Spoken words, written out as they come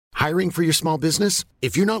Hiring for your small business?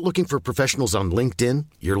 If you're not looking for professionals on LinkedIn,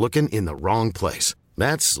 you're looking in the wrong place.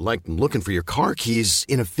 That's like looking for your car keys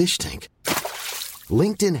in a fish tank.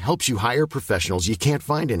 LinkedIn helps you hire professionals you can't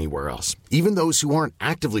find anywhere else, even those who aren't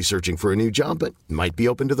actively searching for a new job but might be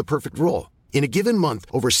open to the perfect role. In a given month,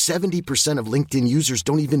 over 70% of LinkedIn users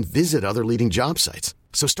don't even visit other leading job sites.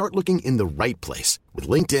 So start looking in the right place. With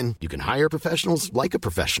LinkedIn, you can hire professionals like a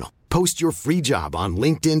professional. Post your free job on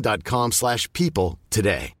linkedin.com/people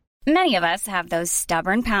today. Many of us have those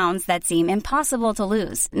stubborn pounds that seem impossible to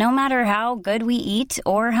lose, no matter how good we eat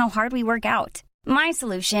or how hard we work out. My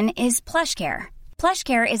solution is PlushCare.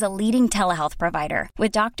 PlushCare is a leading telehealth provider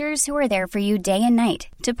with doctors who are there for you day and night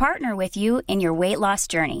to partner with you in your weight loss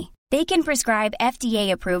journey. They can prescribe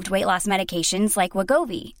FDA-approved weight loss medications like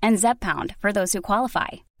Wegovy and Zepbound for those who qualify.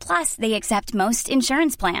 Plus, they accept most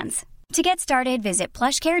insurance plans. To get started, visit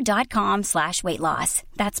plushcare.com/weightloss.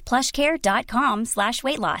 That's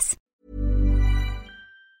plushcare.com/weightloss.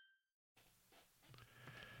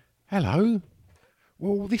 Hello.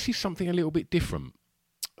 Well, this is something a little bit different.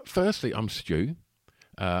 Firstly, I'm Stu.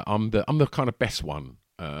 I'm the kind of best one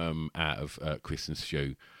out of Chris and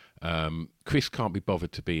Stu. Chris can't be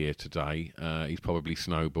bothered to be here today. He's probably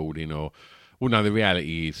snowboarding, the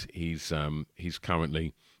reality is he's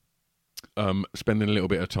currently spending a little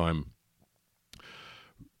bit of time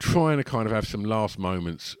trying to kind of have some last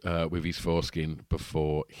moments with his foreskin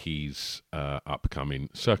before his upcoming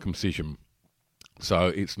circumcision. So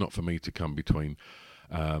it's not for me to come between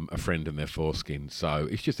a friend and their foreskin. So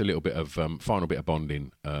it's just a little bit of final bit of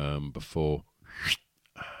bonding before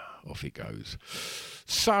off it goes.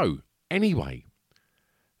 So, anyway,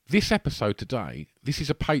 this episode today, this is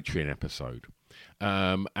a Patreon episode.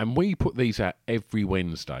 And we put these out every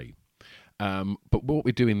Wednesday. But what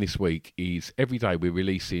we're doing this week is every day we're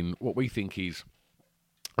releasing what we think is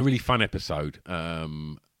a really fun episode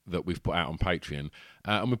that we've put out on Patreon.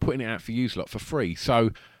 And we're putting it out for you lot for free.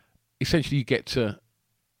 So, essentially, you get to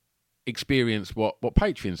experience what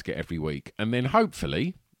Patreons get every week. And then,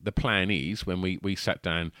 hopefully, the plan is when we sat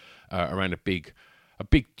down around a big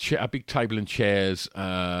table and chairs,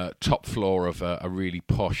 top floor of a really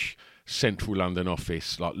posh central London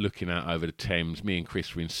office, like looking out over the Thames. Me and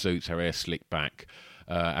Chris were in suits, our hair slicked back,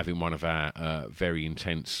 having one of our very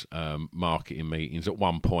intense marketing meetings. At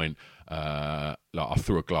one point, I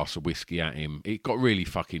threw a glass of whiskey at him. It got really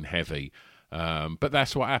fucking heavy. But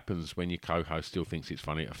that's what happens when your co-host still thinks it's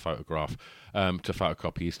funny to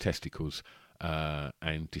photocopy his testicles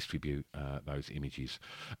and distribute those images.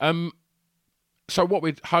 So what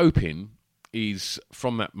we're hoping is,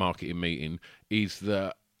 from that marketing meeting, is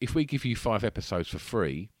that if we give you 5 episodes for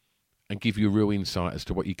free and give you a real insight as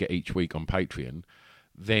to what you get each week on Patreon,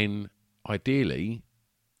 then ideally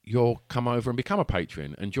you'll come over and become a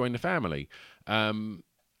Patreon and join the family. And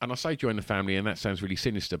I say join the family, and that sounds really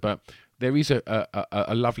sinister, but there is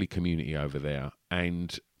a lovely community over there,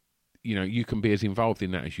 and you can be as involved in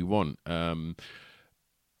that as you want,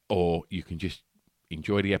 or you can just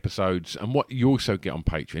enjoy the episodes. And what you also get on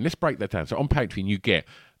Patreon, let's break that down. So on Patreon, you get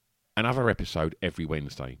another episode every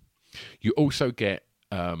Wednesday. You also get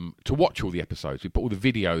to watch all the episodes. We put all the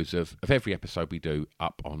videos of every episode we do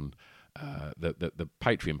up on the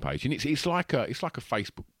Patreon page, and it's like a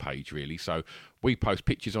Facebook page, really. So we post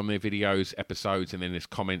pictures on their videos, episodes, and then there's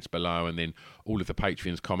comments below, and then all of the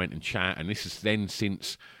Patreons comment and chat. And this has then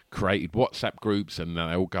since created WhatsApp groups, and they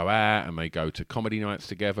all go out and they go to comedy nights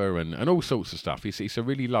together and all sorts of stuff. It's a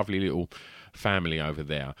really lovely little family over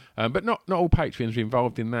there. But not all Patreons are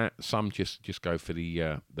involved in that. Some just go for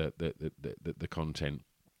the content.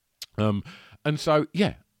 And so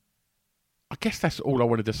yeah. I guess that's all I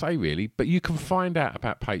wanted to say, really. But you can find out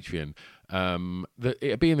about Patreon.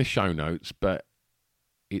 It'll be in the show notes, but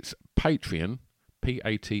it's Patreon,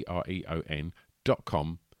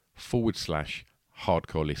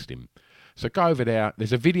 patreon.com/hardcore listing. So go over there.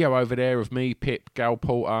 There's a video over there of me, Pip, Gal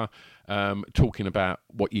Porter, talking about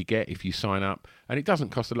what you get if you sign up. And it doesn't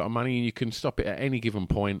cost a lot of money, and you can stop it at any given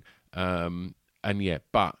point.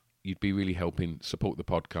 But you'd be really helping support the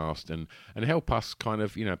podcast and help us kind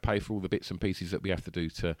of, pay for all the bits and pieces that we have to do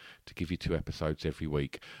to give you 2 episodes every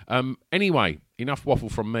week. Anyway, enough waffle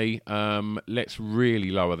from me. Let's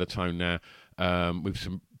really lower the tone now with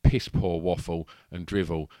some piss poor waffle and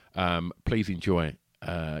drivel. Please enjoy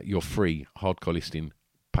your free Hardcore Listing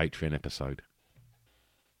Patreon episode.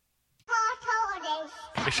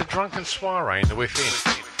 It's a drunken soiree in the within.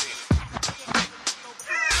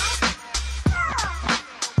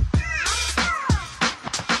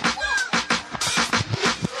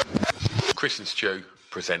 Chris and Stu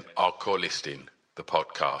present Hardcore Listing, the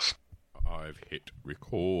podcast. I've hit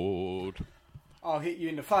record. I'll hit you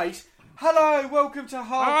in the face. Hello, welcome to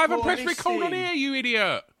Hardcore I haven't pressed Listing. record on here, you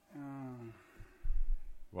idiot.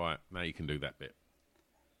 Right, now you can do that bit.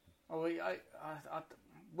 Oh,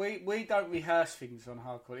 we don't rehearse things on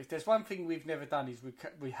Hardcore. If there's one thing we've never done is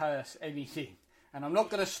rehearse anything. And I'm not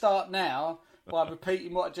going to start now by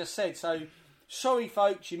repeating what I just said. So, sorry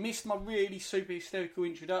folks, you missed my really super hysterical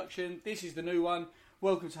introduction. This is the new one.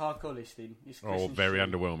 Welcome to Hardcore Listing. It's Oh, very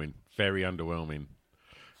underwhelming. Very underwhelming.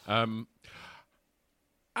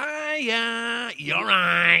 You're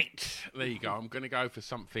right. There you go. I'm going to go for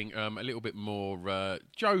something a little bit more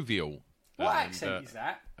jovial. What accent is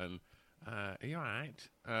that? And you're right.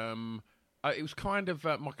 It was kind of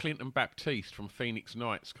my Clinton Baptiste from Phoenix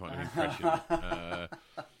Nights kind of impression.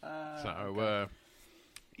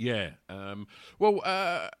 Yeah.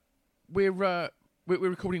 We're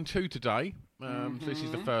recording 2 today. So this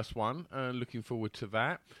is the first one. Looking forward to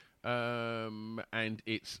that. And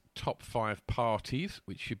it's top 5 parties,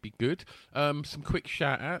 which should be good. Some quick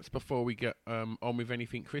shout-outs before we get on with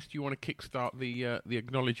anything. Chris, do you want to kickstart the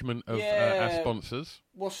acknowledgement of our sponsors?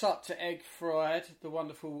 What's up to Egg Fried, the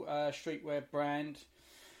wonderful streetwear brand.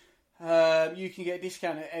 You can get a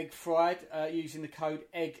discount at Egg Fried using the code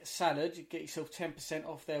EGGSALAD. You get yourself 10%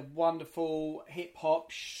 off their wonderful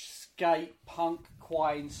hip-hop, skate, punk,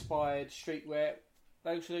 Kwai-inspired streetwear.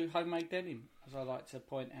 They also do homemade denim, as I like to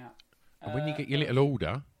point out. And when you get your little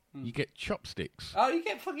order, you get chopsticks. Oh, you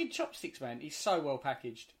get fucking chopsticks, man. It's so well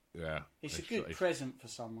packaged. Yeah. It's a good present for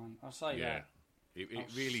someone. I'll say that. It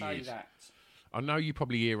really say is. That. I know you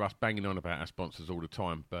probably hear us banging on about our sponsors all the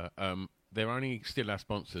time, but they're only still our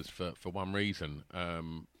sponsors for one reason.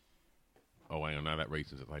 Hang on, no, that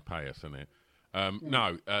reason's that they pay us, isn't it?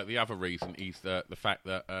 No, the other reason is the fact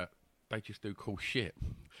that they just do cool shit.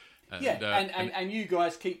 And you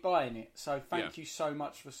guys keep buying it. So thank you so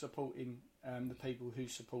much for supporting the people who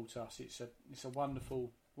support us. It's a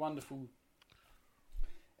wonderful, wonderful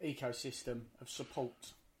ecosystem of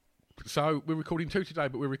support. So we're recording 2 today,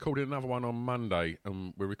 but we're recording another one on Monday,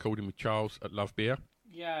 and we're recording with Charles at Love Beer.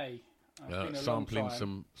 Yay! Sampling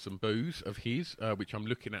some booze of his, which I'm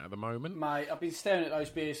looking at the moment. Mate, I've been staring at those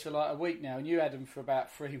beers for like a week now, and you had them for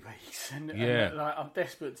about 3 weeks. And I'm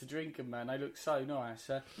desperate to drink them, man. They look so nice.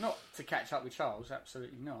 Not to catch up with Charles,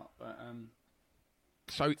 absolutely not. But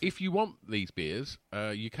so if you want these beers,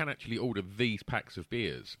 you can actually order these packs of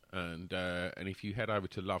beers, and if you head over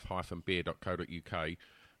to love-beer.co.uk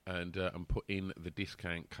and put in the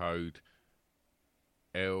discount code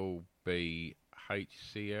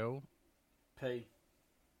LBHCL.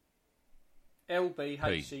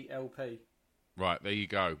 LBHCLP. Right, there you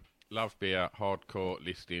go. Love Beer Hardcore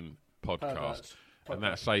Listing Podcast. And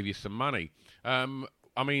that'll save you some money. I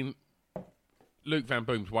mean, Luke Van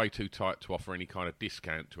Boom's way too tight to offer any kind of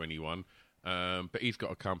discount to anyone. But he's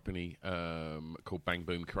got a company called Bang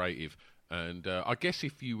Boom Creative. And I guess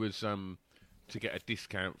if you was to get a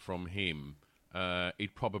discount from him,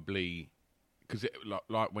 he'd probably... Because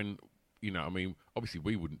like when... You know, I mean, obviously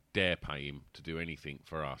we wouldn't dare pay him to do anything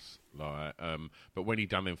for us. Like, but when he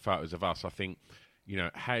done them photos of us, I think, you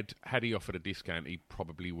know, had he offered a discount, he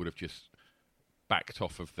probably would have just backed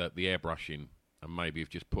off of the airbrushing and maybe have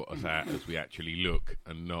just put us out as we actually look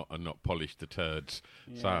and not polished the turds.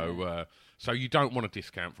 Yeah. So you don't want a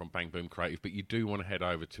discount from Bang Boom Creative, but you do want to head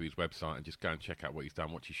over to his website and just go and check out what he's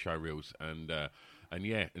done, watch his show reels, and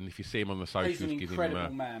if you see him on the socials, he's an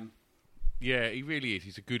incredible man. Yeah, he really is.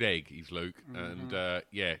 He's a good egg, he's Luke. And, go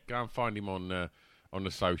and find him on the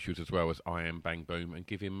socials as well as I Am Bang Boom and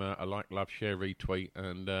give him a like, love, share, retweet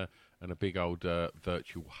and a big old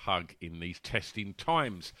virtual hug in these testing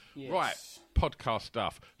times. Yes. Right, podcast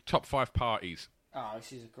stuff. Top 5 parties. Oh,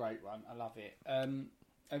 this is a great one. I love it.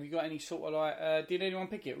 Have you got any sort of like... did anyone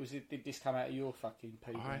pick it? Did this come out of your fucking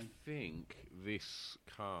pee? I think this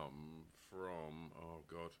come from... Oh,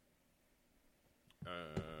 God.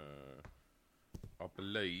 I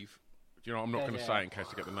believe. Do you know? I'm not going to say it in case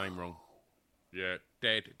I get the name wrong. Yeah,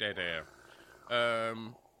 Dead Air.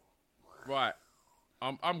 Right.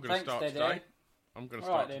 I'm going to start today. Air. I'm going to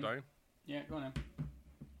start today. Yeah, go on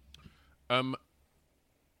then.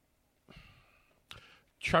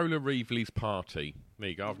 Chola Reevely's party. There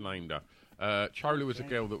you go. I've named her. Chola was a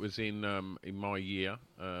girl that was in my year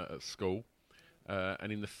at school,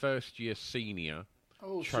 and in the first year senior.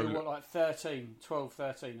 Oh, so what, like 13, 12,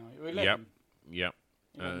 13, or 11? Yep.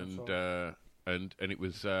 And it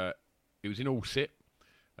was in Alsip,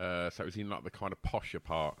 so it was in like the kind of posher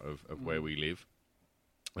part of where we live,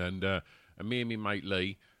 and me and my mate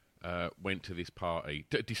Lee went to this party.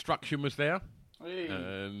 Destruction was there,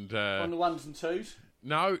 and on the 1s and 2s.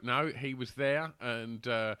 No, he was there, and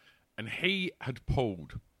he had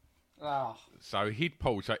pulled. Oh. So he'd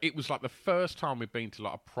pulled. So it was like the first time we'd been to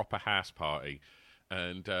like a proper house party.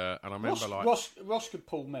 And I remember Ross could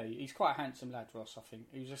pull me. He's quite a handsome lad, Ross, I think.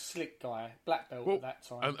 He was a slick guy, black belt at that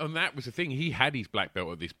time. And that was the thing. He had his black belt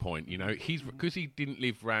at this point. You know, because he didn't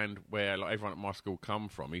live round where like everyone at my school come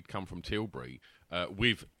from. He'd come from Tilbury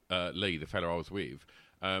with Lee, the fellow I was with.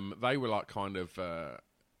 They were like kind of,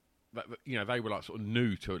 they were like sort of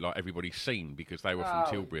new to like everybody's scene because they were from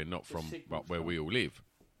Tilbury and not from where we all live.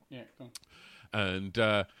 Yeah, cool.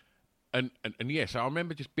 And yeah, so I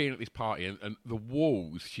remember just being at this party and the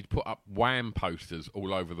walls, she'd put up Wham posters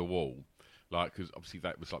all over the wall, like, because obviously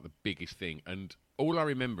that was like the biggest thing. And all I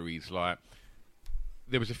remember is like,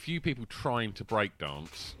 there was a few people trying to break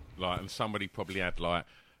dance, like, and somebody probably had like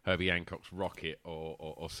Herbie Hancock's Rocket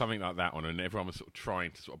or something like that on, and everyone was sort of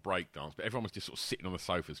trying to sort of break dance, but everyone was just sort of sitting on the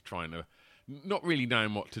sofas trying to, not really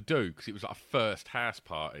knowing what to do because it was like a first house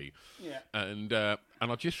party. Yeah. And I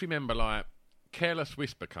just remember like, Careless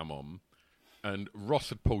Whisper come on, and Ross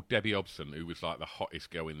had pulled Debbie Obson, who was like the hottest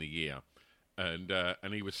girl in the year,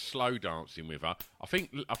 and he was slow dancing with her. I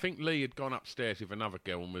think Lee had gone upstairs with another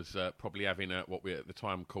girl and was probably having what we at the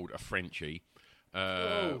time called a Frenchie.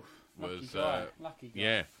 Lucky guy.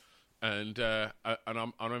 Yeah, and I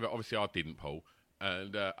remember obviously I didn't pull,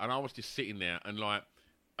 and I was just sitting there and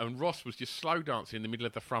Ross was just slow dancing in the middle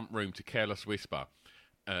of the front room to Careless Whisper,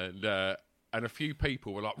 and a few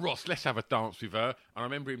people were like, Ross, let's have a dance with her. And I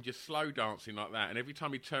remember him just slow dancing like that. And every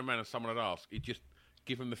time he'd turn around and someone would ask, he'd just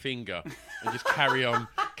give him the finger and just carry on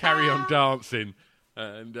dancing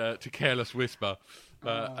and to Careless Whisper.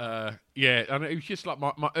 Yeah, and it was just like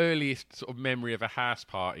my earliest sort of memory of a house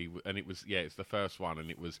party. And it was, it's the first one.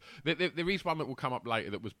 And it was, there is one that will come up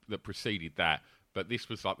later that preceded that. But this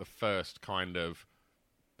was like the first kind of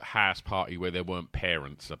house party where there weren't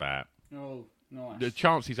parents about. Oh, nice. The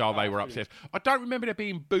chances are they were upstairs. I don't remember there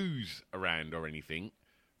being booze around or anything,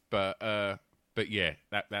 but yeah,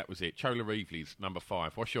 that was it. Chola Reevely's number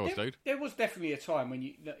 5. What's yours, dude? There was definitely a time when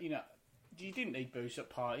you didn't need booze at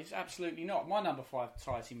parties. Absolutely not. My number 5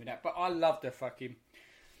 ties in with that, but I love the fucking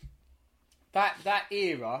that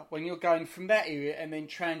era when you're going from that era and then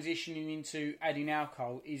transitioning into adding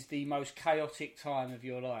alcohol is the most chaotic time of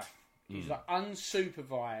your life. It's like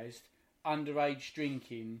unsupervised underage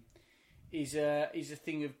drinking. Is a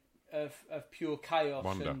thing of pure chaos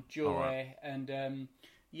Wonder. and joy, Right. and and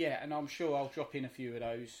I'm sure I'll drop in a few of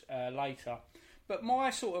those later. But my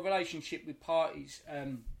sort of relationship with parties,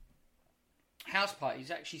 house parties,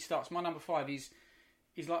 actually starts. My number 5 is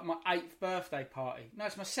like my 8th birthday party. No,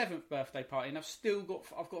 it's my 7th birthday party, and I've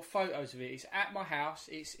got photos of it. It's at my house.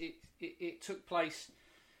 It took place,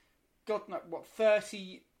 God knows what,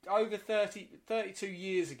 32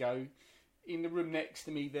 years ago, in the room next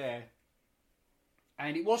to me there.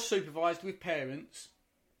 And it was supervised with parents,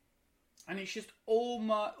 and it's just all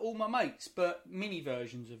my mates, but mini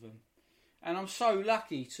versions of them. And I'm so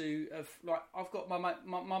lucky to have, like, I've got my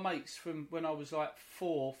mates from when I was like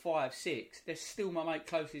 4, 5, 6. They're still my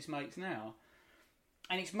closest mates now.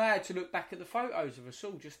 And it's mad to look back at the photos of us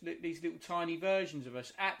all, just these little tiny versions of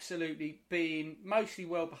us, absolutely being mostly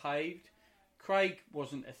well behaved. Craig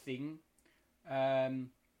wasn't a thing.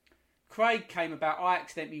 Craig came about. I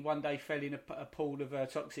accidentally one day fell in a pool of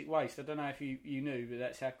toxic waste. I don't know if you knew, but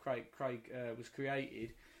that's how Craig was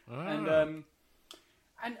created.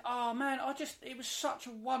 And oh man, it was such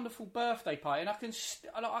a wonderful birthday party, and I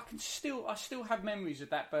still have memories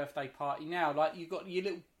of that birthday party now. Like, you got your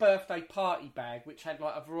little birthday party bag, which had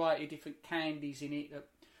like a variety of different candies in it that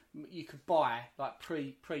you could buy, like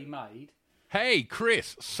pre-made. Hey,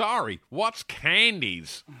 Chris, sorry, what's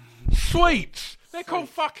candies? Sweets! They're called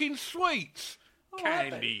fucking sweets!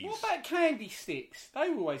 Candies. What about candy sticks? They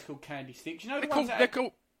were always called candy sticks. You know they're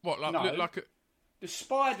called what? Like, no, look like a... The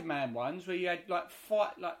Spider-Man ones where you had like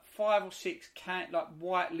 5 or 6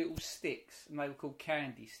 white little sticks, and they were called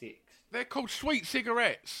candy sticks. They're called sweet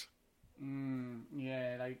cigarettes.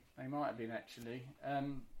 Yeah, they might have been actually.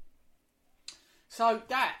 So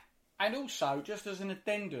that, and also just as an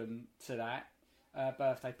addendum to that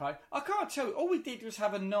birthday party, I can't tell you. All we did was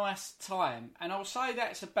have a nice time, and I'll say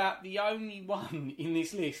that's about the only one in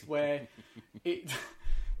this list where it,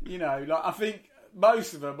 like, I think.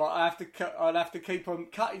 Most of them, I'll have to keep on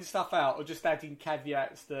cutting stuff out or just adding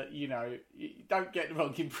caveats that, you don't get the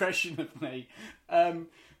wrong impression of me.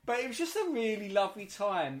 But it was just a really lovely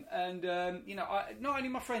time. And, not only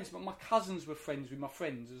my friends, but my cousins were friends with my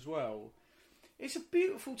friends as well. It's a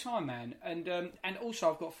beautiful time, man. And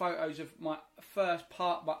also I've got photos of my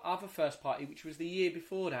other first party, which was the year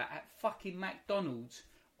before that, at fucking McDonald's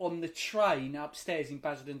on the train upstairs in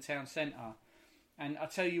Basildon Town Centre. And I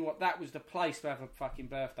tell you what, that was the place to have a fucking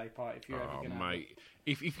birthday party if you're ever going to have it.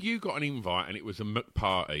 If you got an invite and it was a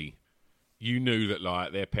McParty, you knew that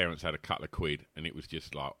like their parents had a couple of quid, and it was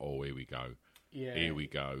just like, oh, here we go. Yeah. Here we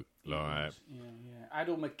go. Like, I had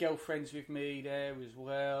all my girlfriends with me there as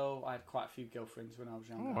well. I had quite a few girlfriends when I was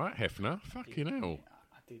younger. all right, Hefner. Fucking hell.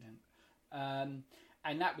 I didn't.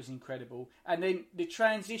 And that was incredible. And then the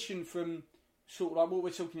transition from sort of like what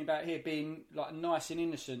we're talking about here being like nice and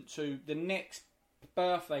innocent to the next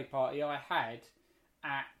birthday party I had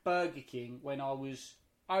at Burger King when I was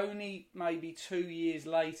only maybe 2 years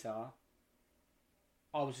later.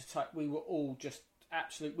 We were all just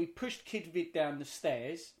absolute. We pushed Kid Vid down the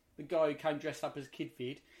stairs. The guy who came dressed up as Kid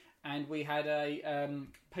Vid, and we had a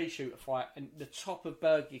pea shooter fight. And the top of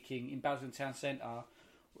Burger King in Basildon Town Centre,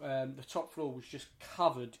 the top floor was just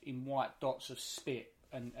covered in white dots of spit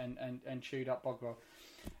and chewed up bog roll.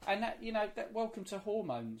 And that, that welcome to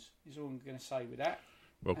hormones is all I'm going to say with that.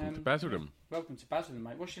 Welcome to Basildon. Welcome to Basildon,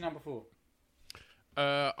 mate. What's your number 4?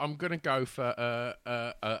 I'm going to go for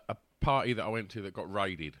a party that I went to that got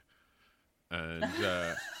raided. And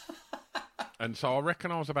and so I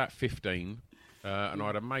reckon I was about 15, and I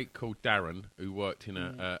had a mate called Darren who worked in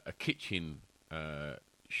a kitchen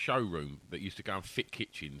showroom that used to go and fit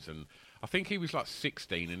kitchens. And I think he was like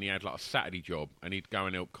 16, and he had like a Saturday job, and he'd go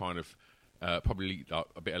and help kind of probably like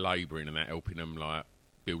a bit of labouring and that, helping them like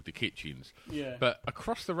build the kitchens. Yeah. But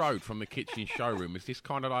across the road from the kitchen showroom was this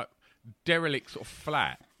kind of like derelict sort of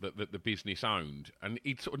flat that the business owned, and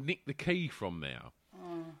he'd sort of nicked the key from there.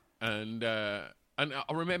 And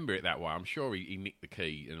I remember it that way. I'm sure he nicked the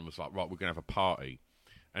key and was like, right, we're going to have a party.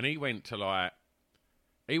 And he went to a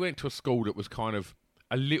school that was kind of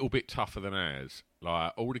a little bit tougher than ours.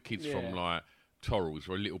 Like all the kids from like Torrals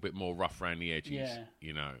were a little bit more rough around the edges,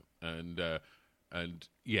 And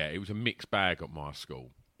it was a mixed bag at my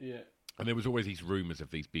school. Yeah. And there was always these rumours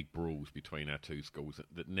of these big brawls between our two schools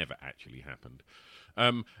that never actually happened.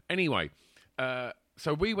 Anyway,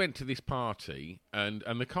 so we went to this party, and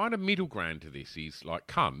the kind of middle ground to this is like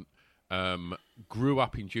Cunt grew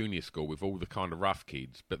up in junior school with all the kind of rough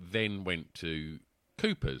kids, but then went to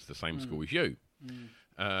Cooper's, the same school as you.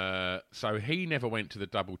 So he never went to the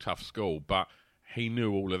double tough school, but he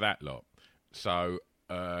knew all of that lot. So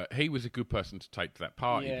he was a good person to take to that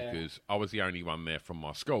party because I was the only one there from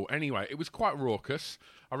my school. Anyway, it was quite raucous.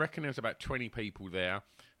 I reckon there was about 20 people there,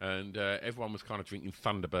 and everyone was kind of drinking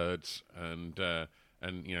Thunderbirds and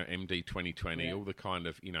MD 2020, all the kind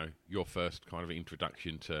of, your first kind of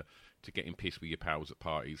introduction to getting pissed with your pals at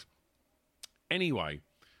parties. Anyway,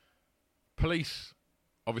 police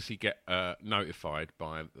obviously get notified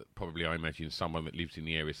by probably, I imagine, someone that lives in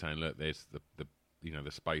the area saying, look, there's the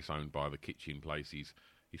space owned by the kitchen place is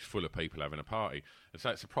full of people having a party. And so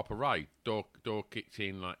it's a proper raid. Door kicked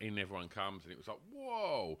in, like in everyone comes, and it was like,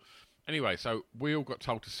 whoa. Anyway, so we all got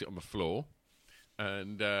told to sit on the floor.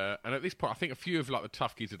 And at this point, I think a few of like the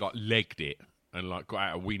tough kids had like legged it and like got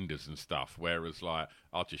out of windows and stuff. Whereas like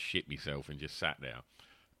I just shit myself and just sat there.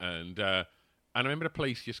 And I remember the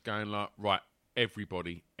police just going like, right,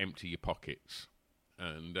 everybody empty your pockets.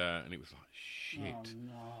 And it was like, shit. Oh,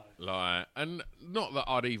 no. Like, and not that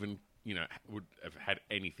I'd even, would have had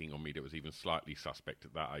anything on me that was even slightly suspect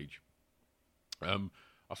at that age. I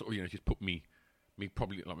sort of, just put me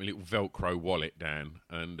probably like my little Velcro wallet down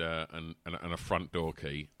and a front door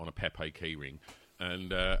key on a Pepe key ring,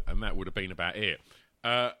 and that would have been about it.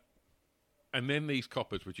 And then these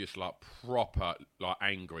coppers were just like proper like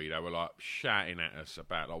angry. They were like shouting at us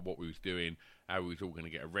about like what we was doing, how we was all going to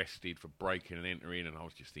get arrested for breaking and entering, and I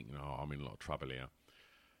was just thinking, oh, I'm in a lot of trouble here.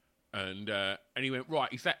 And he went,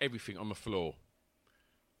 right, is that everything on the floor?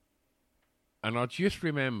 And I just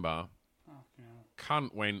remember,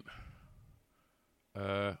 Cunt went,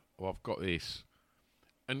 well, I've got this.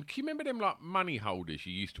 And can you remember them like money holders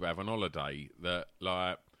you used to have on holiday that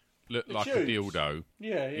like looked like a dildo?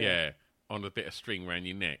 Yeah. On a bit of string around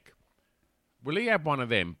your neck. Well, he had one of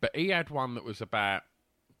them, but he had one that was about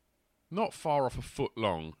not far off a foot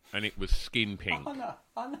long, and it was skin pink. Oh, no.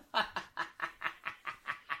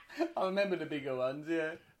 I remember the bigger ones,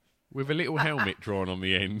 yeah. With a little helmet drawn on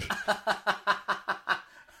the end.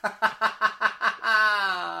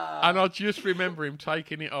 And I just remember him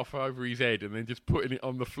taking it off over his head and then just putting it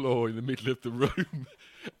on the floor in the middle of the room.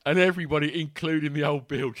 And everybody, including the old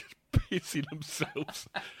Bill, just pissing themselves.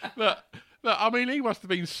 Look, I mean, he must have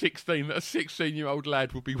been 16. That a 16-year-old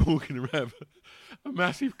lad would be walking around a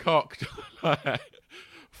massive cock like,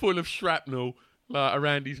 full of shrapnel like,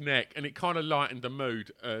 around his neck. And it kind of lightened the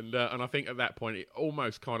mood. And I think at that point, it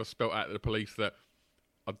almost kind of spelt out to the police that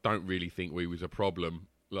I don't really think we was a problem.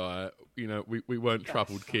 Like, you know, we weren't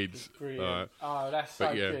troubled kids. That's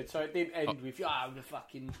so good. So it didn't end with, the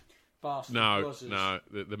fucking bastard. No.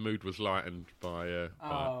 The mood was lightened by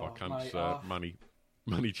cunt's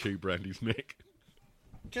money tube around his neck.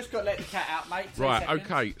 Just got to let the cat out, mate. Right,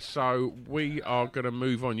 okay, so we are going to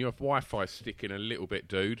move on. Your Wi-Fi sticking a little bit,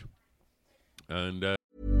 dude. And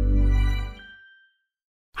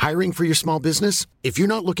Hiring for your small business? If you're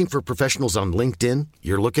not looking for professionals on LinkedIn,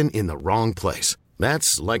 you're looking in the wrong place.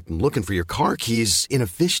 That's like looking for your car keys in a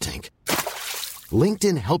fish tank.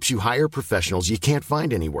 LinkedIn helps you hire professionals you can't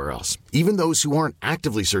find anywhere else, even those who aren't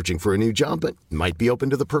actively searching for a new job but might be open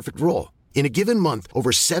to the perfect role. In a given month,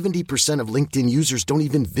 over 70% of LinkedIn users don't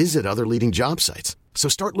even visit other leading job sites. So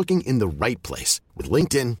start looking in the right place. With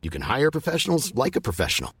LinkedIn, you can hire professionals like a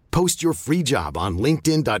professional. Post your free job on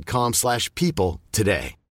linkedin.com/people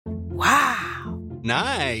today. Wow.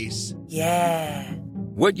 Nice. Yeah.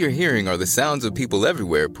 What you're hearing are the sounds of people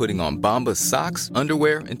everywhere putting on Bombas socks,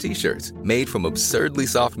 underwear, and T-shirts made from absurdly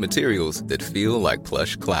soft materials that feel like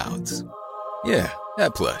plush clouds. Yeah,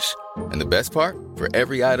 that plush. And the best part? For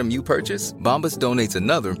every item you purchase, Bombas donates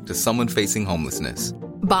another to someone facing homelessness.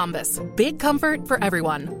 Bombas. Big comfort for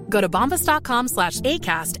everyone. Go to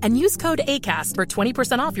bombas.com/ACAST and use code ACAST for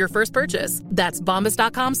 20% off your first purchase. That's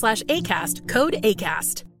bombas.com/ACAST. Code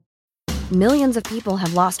ACAST. Millions of people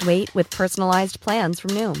have lost weight with personalized plans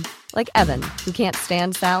from Noom. Like Evan, who can't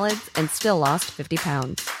stand salads and still lost 50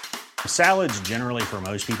 pounds. Salads generally for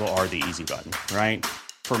most people are the easy button, right?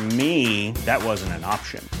 For me, that wasn't an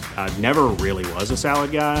option. I never really was a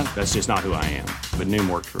salad guy. That's just not who I am. But Noom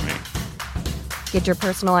worked for me. Get your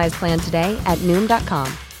personalized plan today at Noom.com.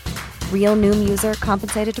 Real Noom user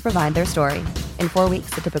compensated to provide their story. In 4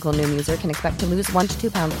 weeks, the typical Noom user can expect to lose 1 to 2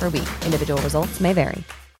 pounds per week. Individual results may vary.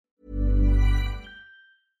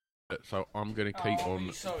 So I'm going to keep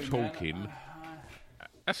on talking.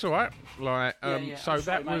 That's all right. Like, so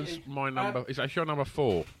that was my number. Is that your number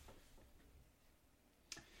 4?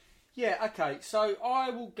 Yeah, okay. So I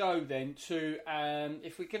will go then to,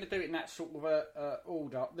 if we're going to do it in that sort of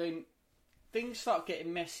order, then things start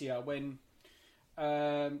getting messier when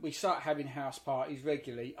we start having house parties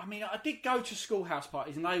regularly. I mean, I did go to school house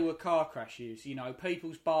parties and they were car crashes. You know,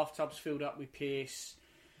 people's bathtubs filled up with piss.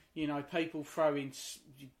 You know, people throwing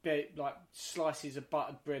like slices of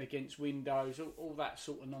buttered bread against windows, all that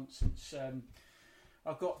sort of nonsense.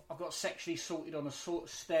 I got sexually assaulted on a sort of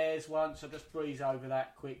stairs once. I just breeze over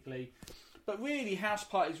that quickly. But really, house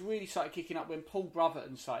parties really started kicking up when Paul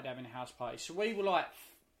Brotherton started having house parties. So we were like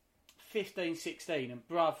 15, 16, and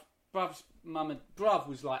Bruv's mum and Bruv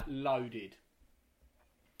was like loaded.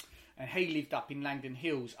 And he lived up in Langdon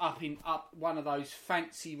Hills, up one of those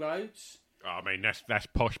fancy roads. I mean, that's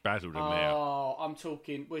posh Basildon there. Oh,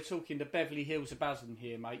 we're talking the Beverly Hills of Basildon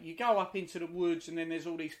here, mate. You go up into the woods and then there's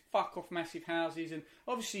all these fuck-off massive houses, and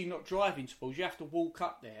obviously you're not driving to Paul's. You have to walk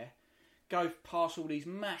up there, go past all these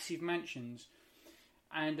massive mansions,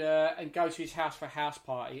 and go to his house for a house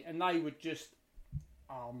party, and they would just,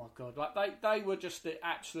 oh my God, like they were just the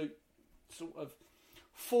absolute sort of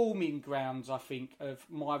forming grounds, I think, of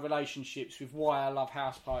my relationships with why I love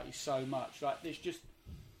house parties so much. Like, there's just...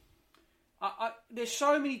 there's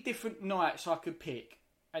so many different nights I could pick,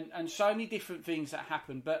 and so many different things that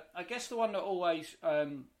happen. But I guess the one that always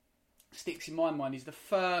sticks in my mind is the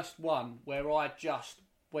first one where I just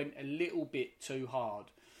went a little bit too hard,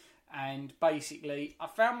 and basically I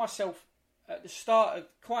found myself at the start of,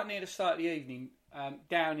 quite near the start of the evening,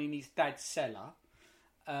 down in his dad's cellar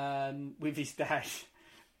with his dad.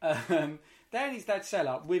 Down in his dad's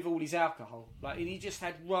cellar with all his alcohol, and he just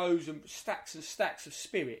had rows and stacks of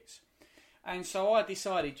spirits. And so I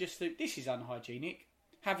decided this is unhygienic,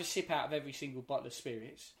 have a sip out of every single bottle of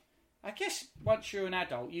spirits. I guess once you're an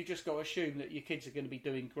adult, you've just got to assume that your kids are going to be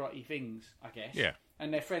doing grotty things, I guess. Yeah.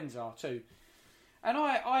 And their friends are too. And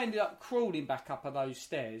I ended up crawling back up those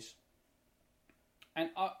stairs. And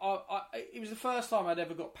it was the first time I'd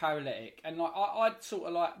ever got paralytic. And I'd sort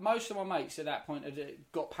of like, most of my mates at that point had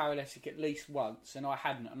got paralytic at least once, and I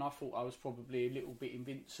hadn't. And I thought I was probably a little bit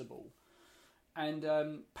invincible. And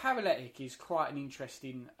paralytic is quite an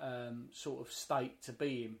interesting sort of state to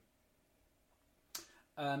be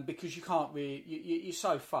in, because you can't really, you're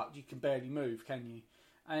so fucked you can barely move, can you?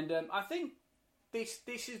 And I think this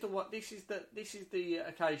is the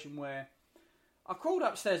occasion where I crawled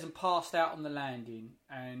upstairs and passed out on the landing,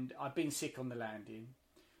 and I'd been sick on the landing,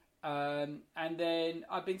 and then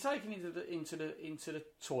I'd been taken into the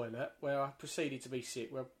toilet where I proceeded to be sick,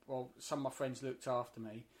 where some of my friends looked after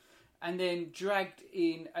me. And then dragged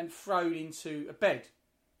in and thrown into a bed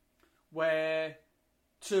where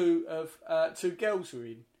two girls were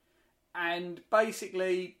in. And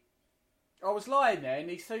basically, I was lying there, and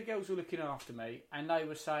these two girls were looking after me, and they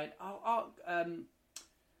were saying,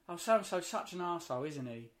 so-and-so's such an arsehole, isn't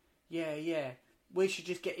he? Yeah. We should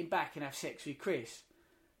just get him back and have sex with Chris.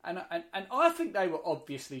 And I think they were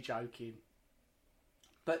obviously joking.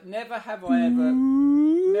 But never have I ever...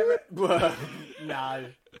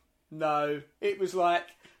 No. It was like...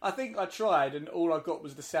 I think I tried, and all I got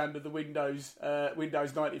was the sound of the Windows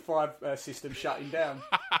 95 system shutting down.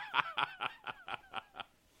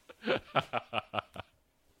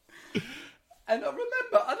 And I remember,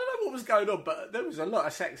 I don't know what was going on, but there was a lot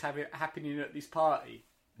of sex happening at this party.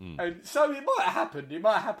 And so it might have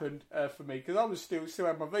happened for me, because I was still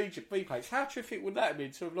had my V-plates. How terrific would that have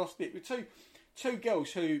been to have lost it with two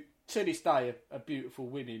girls who, to this day, are beautiful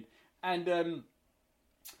women. And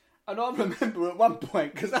I remember at one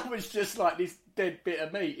point, because I was just like this dead bit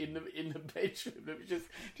of meat in the bedroom that was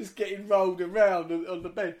just getting rolled around on the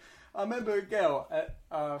bed. I remember a girl,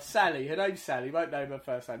 Sally, her name's Sally, won't name her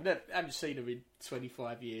first name, haven't seen her in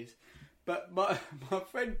 25 years. But my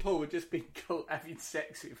friend Paul had just been caught having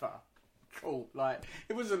sex with her. Cool, like,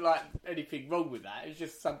 it wasn't like anything wrong with that, it was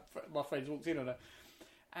just my friends walked in on her.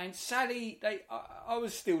 And Sally, I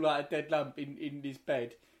was still like a dead lump in this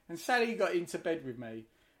bed, and Sally got into bed with me.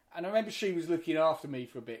 And I remember she was looking after me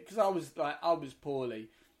for a bit, because I was poorly.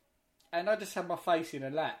 And I just had my face in her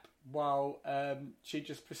lap while she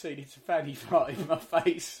just proceeded to fanny fart in my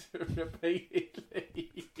face repeatedly.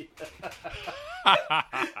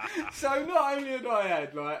 So not only had I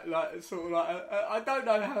had I don't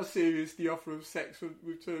know how serious the offer of sex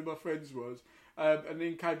with two of my friends was, and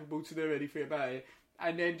incapable to do anything about it,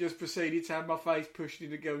 and then just proceeded to have my face pushed in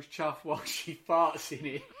the girl's chuff while she farts in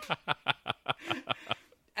it.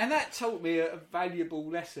 And that taught me a valuable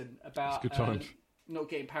lesson about not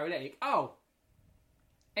getting paralytic. Oh,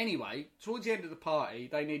 anyway, towards the end of the party,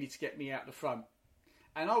 they needed to get me out the front.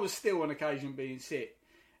 And I was still on occasion being sick.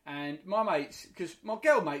 And my mates, because my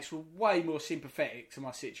girl mates were way more sympathetic to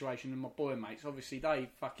my situation than my boy mates. Obviously, they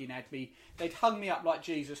fucking had me, they'd hung me up like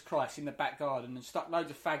Jesus Christ in the back garden and stuck loads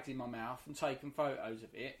of fags in my mouth and taken photos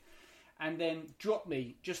of it. And then dropped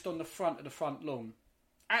me just on the front of the front lawn.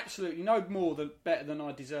 Absolutely no more than better than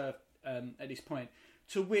I deserved at this point.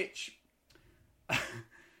 To which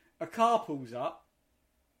a car pulls up,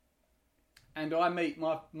 and I meet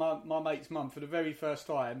my mate's mum for the very first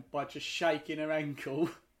time by just shaking her ankle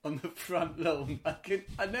on the front lawn.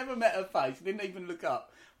 I never met her face. I didn't even look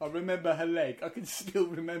up. I remember her leg. I can still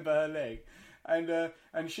remember her leg. And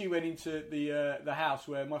she went into the house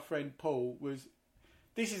where my friend Paul was.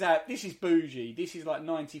 This is bougie. This is like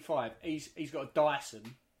 95. He's got a Dyson.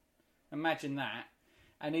 Imagine that.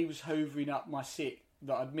 And he was hoovering up my sick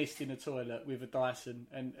that I'd missed in the toilet with a Dyson,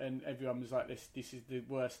 and everyone was like, this is the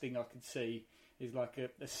worst thing I could see, is like a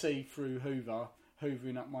see-through hoover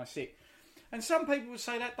hoovering up my sick. And some people would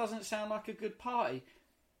say that doesn't sound like a good party.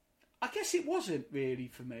 I guess it wasn't really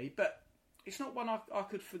for me, but it's not one I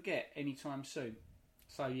could forget anytime soon.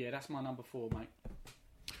 So yeah, that's my number 4, mate.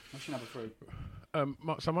 What's your number 3?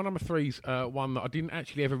 So my number 3's one that I didn't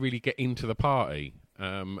actually ever really get into the party.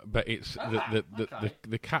 But it's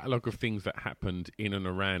the catalogue of things that happened in and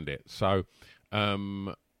around it. So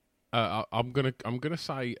I'm gonna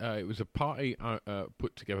say it was a party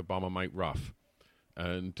put together by my mate Ruff,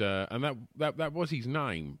 and that was his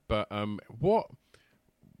name. But what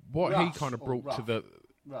Russ, he kind of brought to the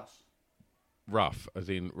Ruff, as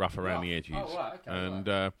in rough around the edges. Oh, right,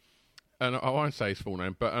 okay, and I won't say his full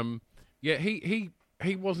name, but yeah,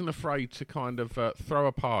 he wasn't afraid to kind of throw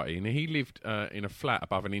a party, and he lived in a flat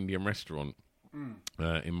above an Indian restaurant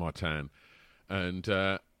in my town. And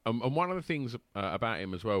one of the things about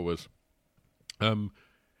him as well was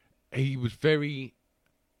he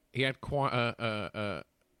had quite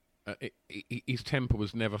his temper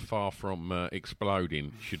was never far from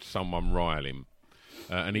exploding should someone rile him.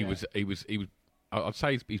 And he was I'd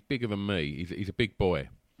say he's bigger than me. He's a big boy.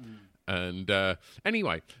 And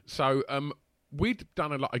anyway, so we'd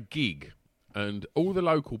done a gig, and all the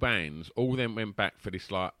local bands all then went back for this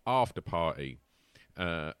like after party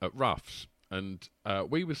at Ruff's, and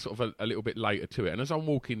we were sort of a little bit later to it. And as I'm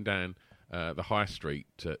walking down the high street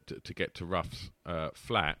to get to Ruff's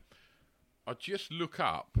flat, I just look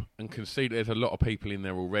up and can see there's a lot of people in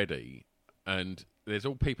there already, and there's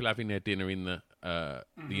all people having their dinner in the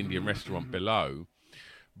Indian restaurant below,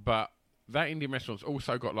 but that Indian restaurant's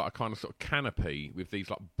also got like a kind of sort of canopy with these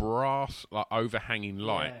like brass like overhanging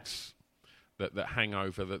lights that hang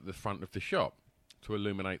over the front of the shop to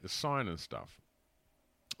illuminate the sign and stuff.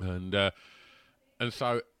 And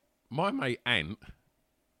so my mate Ant,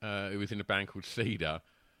 who was in a band called Cedar,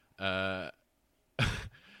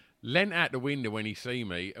 leant out the window when he see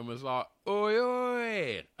me and was like, oi,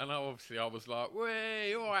 oi. And I was like,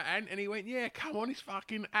 way, all right, Ant. And he went, yeah, come on, it's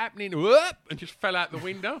fucking happening. Whoop! And just fell out the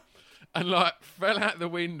window. And, like, fell out the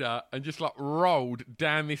window and just, like, rolled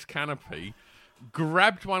down this canopy,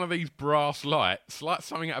 grabbed one of these brass lights, like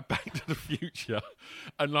something out of Back to the Future,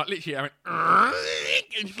 and, like, literally went,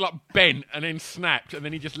 and just, like, bent and then snapped, and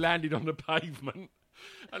then he just landed on the pavement.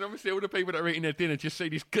 And obviously all the people that are eating their dinner just see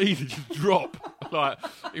this geezer just drop, like,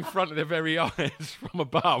 in front of their very eyes from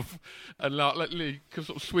above, and, like sort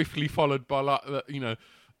of swiftly followed by, like,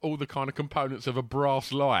 all the kind of components of a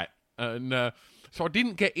brass light. And so I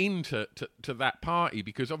didn't get into to that party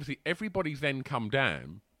because obviously everybody's then come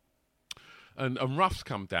down, and Ruff's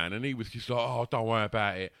come down, and he was just like, oh, don't worry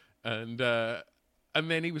about it. And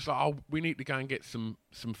then he was like, oh, we need to go and get some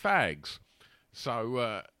fags.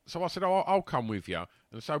 So I said, oh, I'll come with you.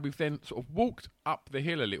 And so we've then sort of walked up the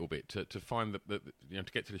hill a little bit to find to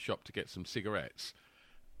get to the shop to get some cigarettes.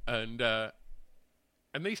 And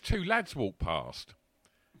these two lads walked past.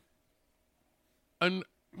 And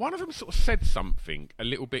one of them sort of said something a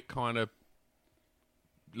little bit kind of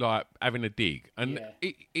like having a dig. And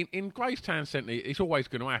in Gracetown Centre, it's always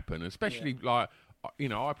going to happen, especially like,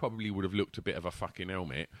 I probably would have looked a bit of a fucking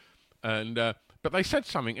helmet. And but they said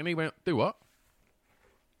something, and he went, do what?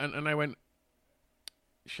 And they went,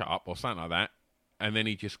 shut up, or something like that. And then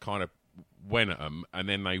he just kind of went at them, and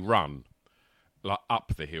then they run, like,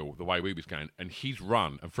 up the hill, the way we was going. And he's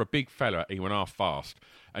run. And for a big fella, he went half fast.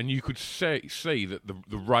 And you could see that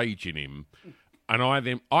the rage in him.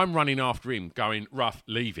 And I'm running after him, going, Ruff,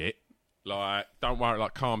 leave it. Like, don't worry,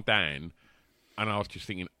 like, calm down. And I was just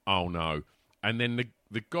thinking, oh, no. And then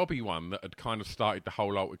the gobby one that had kind of started the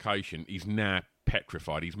whole altercation is now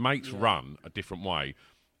petrified. His mates run a different way.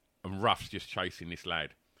 And Ruff's just chasing this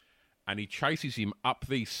lad. And he chases him up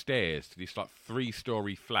these stairs to this, like,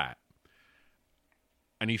 3-story flat.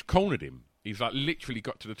 And he's cornered him. He's, like, literally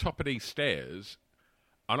got to the top of these stairs.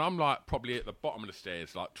 And I'm, like, probably at the bottom of the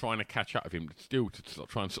stairs, like, trying to catch up with him, still to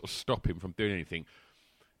try and sort of stop him from doing anything.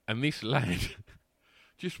 And this lad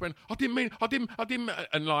just went, I didn't.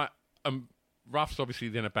 And, like, Ruff's obviously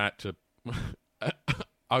then about to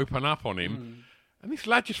open up on him. And this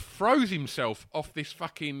lad just throws himself off this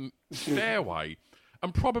fucking stairway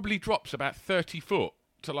and probably drops about 30 foot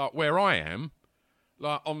to, like, where I am,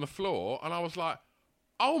 like, on the floor. And I was like,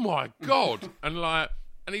 oh, my God. And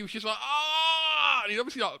he was just like, ah! And he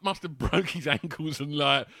obviously, like, must have broke his ankles and,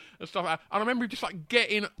 like, and stuff like that. And I remember him just, like,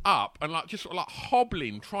 getting up and, like, just sort of, like,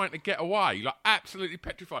 hobbling, trying to get away, like, absolutely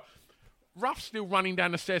petrified. Ruff's still running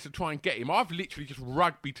down the stairs to try and get him. I've literally just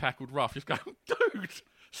rugby tackled Ruff, just going, dude,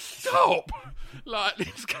 stop! Like,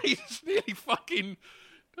 this guy's nearly fucking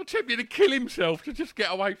attempting to kill himself to just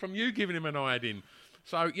get away from you giving him an iodine.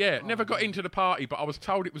 So, yeah, never got into the party, but I was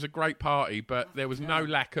told it was a great party, but there was no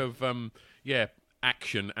lack of,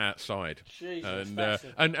 action outside. Jesus,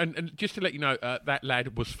 and just to let you know, that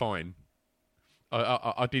lad was fine.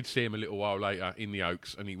 I did see him a little while later in the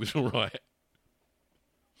Oaks, and he was all right.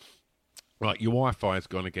 Right, your Wi-Fi's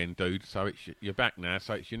gone again, dude. So you're back now.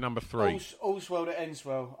 So it's your number 3. All's well that ends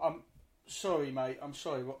well. I'm sorry, mate. I'm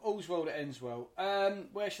sorry, but all's well that ends well.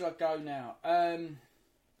 Where should I go now?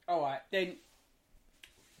 All right, then.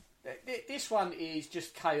 This one is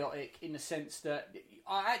just chaotic in the sense that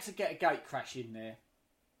I had to get a gate crash in there.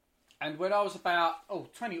 And when I was about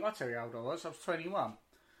 20, I'll tell you how old I was 21.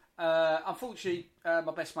 Unfortunately,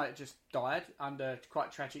 my best mate had just died under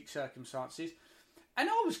quite tragic circumstances. And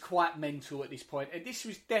I was quite mental at this point. And this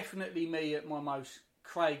was definitely me at my most,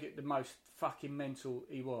 Craig at the most fucking mental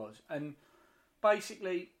he was. And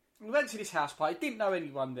basically, we went to this house party, didn't know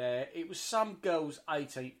anyone there. It was some girl's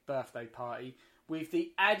 18th birthday party with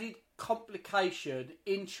the added complication,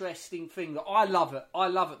 interesting thing that I love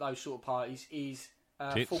at those sort of parties is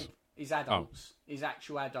adults, is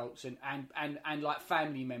actual adults and like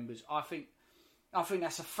family members. I think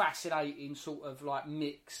that's a fascinating sort of like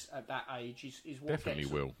mix at that age. Is what definitely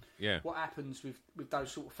will. Yeah. What happens with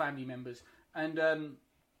those sort of family members, and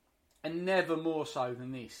never more so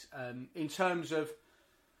than this. In terms of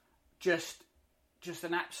just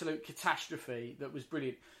an absolute catastrophe that was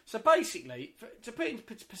brilliant. So basically, to put it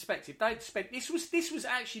into perspective, they'd spent this was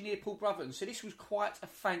actually near Paul Brotherton, so this was quite a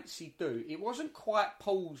fancy do. It wasn't quite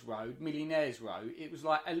Paul's Road, Millionaire's Road. It was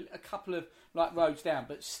like a couple of like roads down,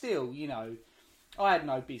 but still, you know, I had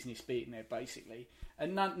no business being there basically,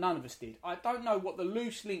 and none of us did. I don't know what the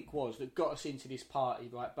loose link was that got us into this party,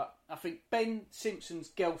 right? But I think Ben Simpson's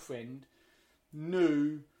girlfriend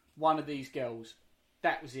knew one of these girls.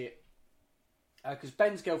 That was it. Because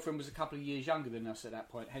Ben's girlfriend was a couple of years younger than us at that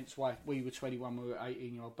point, hence why we were 21, we were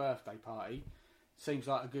 18-year-old birthday party. seems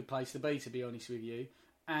like a good place to be honest with you.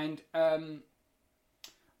 And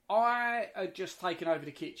I had just taken over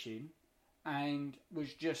the kitchen and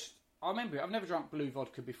was just... I remember it, I've never drunk blue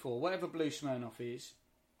vodka before. Whatever blue Smirnoff is,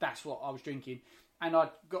 that's what I was drinking. And I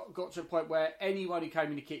got to the point where anyone who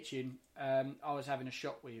came in the kitchen, I was having a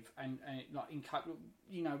shot with, and like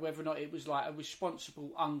whether or not it was like a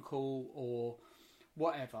responsible uncle or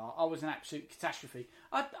whatever, I was an absolute catastrophe.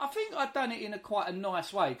 I think I'd done it in quite a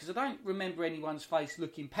nice way because I don't remember anyone's face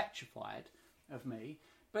looking petrified of me.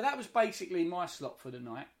 But that was basically my slot for the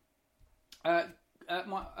night. A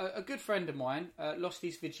good friend of mine lost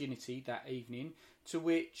his virginity that evening, to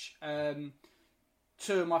which.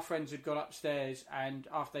 Two of my friends had gone upstairs, and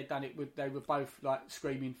after they'd done it, they were both like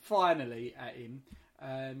screaming "finally" at him.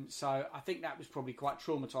 So I think that was probably quite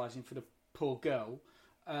traumatising for the poor girl.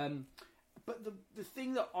 But the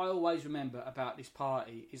thing that I always remember about this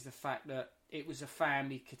party is the fact that it was a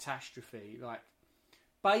family catastrophe. Like,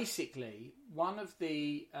 basically, one of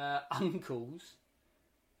the uncles,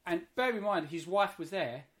 and bear in mind his wife was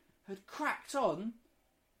there, had cracked on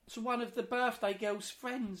to one of the birthday girl's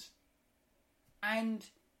friends. And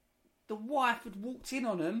the wife had walked in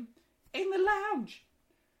on him in the lounge.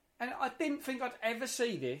 And I didn't think I'd ever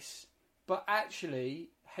see this, but actually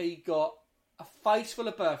he got a face full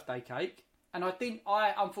of birthday cake. And I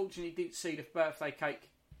unfortunately didn't see the birthday cake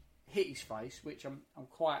hit his face, which I'm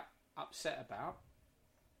quite upset about.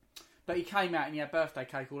 But he came out and he had birthday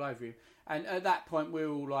cake all over him. And at that point we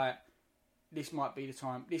were all like, this might be the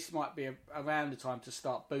time, this might be around the time to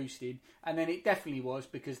start boosting. And then it definitely was,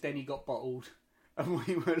 because then he got bottled. And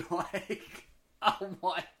we were like, oh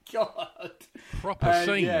my God. Proper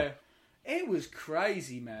scene. Yeah, it was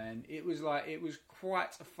crazy, man. It was quite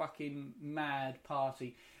a fucking mad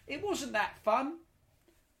party. It wasn't that fun.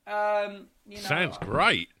 Sounds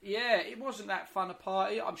great. Yeah, it wasn't that fun a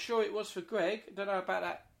party. I'm sure it was for Greg. I don't know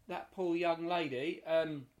about that poor young lady.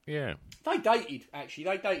 Yeah. They dated, actually.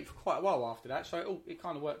 They dated for quite a while after that, so it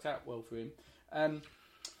kind of worked out well for him.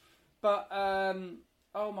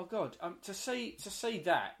 Oh my God! To see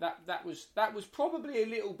that was probably a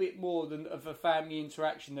little bit more of a family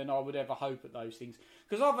interaction than I would ever hope at those things.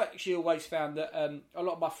 Because I've actually always found that a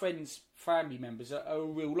lot of my friends' family members are a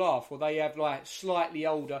real laugh, or they have like slightly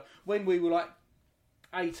older. When we were like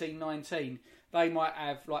 18, 19, they might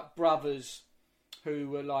have like brothers who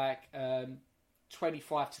were like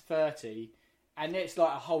 25 to 30. And it's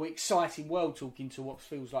like a whole exciting world talking to what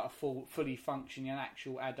feels like a fully functioning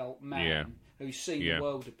actual adult man who's seen the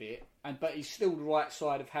world a bit, but he's still the right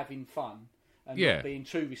side of having fun and not being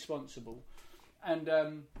too responsible. And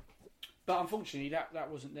but unfortunately, that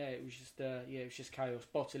wasn't there. It was just it was just chaos,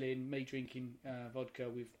 bottling, me drinking vodka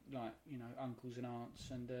with uncles and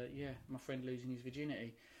aunts, and my friend losing his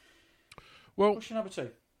virginity. Well, what's your number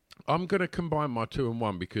two? I'm going to combine my 2 and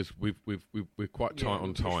 1 because we're quite tight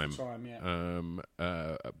on time.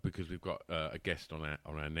 Because we've got a guest on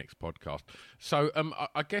our next podcast. So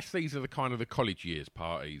I guess these are the kind of the college years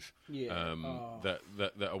parties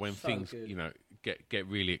that are when so things good. Get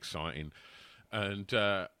really exciting, and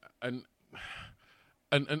so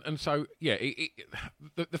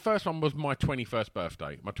the first one was my 21st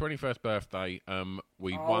birthday. My 21st birthday,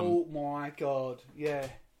 we won. Oh my God! Yeah,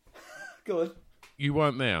 good. You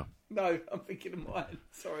weren't there. No, I'm thinking of mine.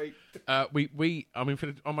 Sorry. On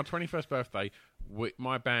my 21st birthday,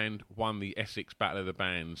 my band won the Essex Battle of the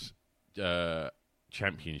Bands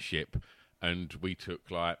championship, and we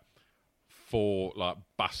took like 4 like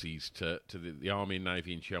buses to the Army and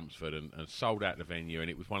Navy in Chelmsford and sold out the venue, and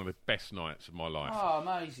it was one of the best nights of my life. Oh,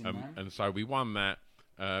 amazing, man! And so we won that.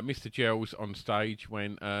 Mr. Gels on stage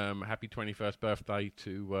went, "Happy 21st birthday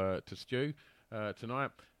to Stu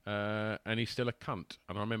tonight." And he's still a cunt,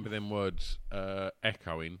 and I remember them words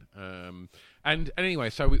echoing. And anyway,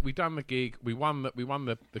 so we done the gig, we won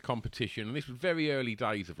the competition, and this was very early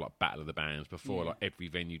days of like Battle of the Bands before like every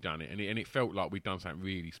venue done it, and it felt like we'd done something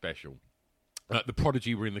really special. The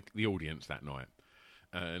Prodigy were in the audience that night,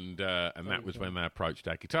 and that was when they approached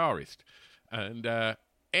our guitarist, and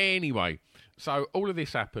anyway, so all of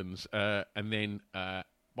this happens, and then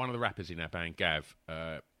one of the rappers in our band, Gav.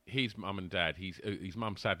 His mum and dad, his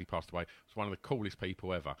mum sadly passed away, was one of the coolest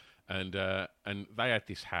people ever. And they had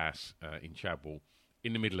this house in Chadwell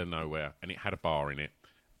in the middle of nowhere, and it had a bar in it.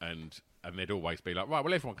 And they'd always be like, right,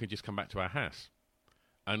 well, everyone can just come back to our house.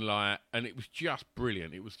 And it was just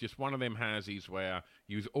brilliant. It was just one of them houses where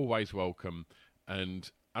you was always welcome.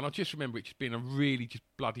 And I just remember it just being a really just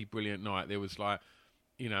bloody brilliant night. There was like,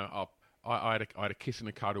 I had a kiss and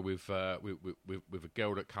a cuddle with a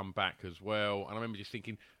girl that come back as well, and I remember just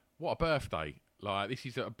thinking, what a birthday! Like, this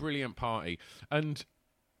is a brilliant party. And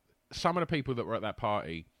some of the people that were at that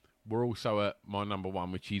party were also at my number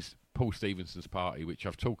one, which is Paul Stevenson's party, which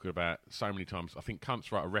I've talked about so many times. I think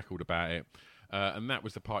Cunts wrote a record about it. And that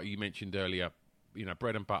was the party you mentioned earlier,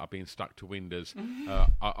 bread and butter being stuck to windows.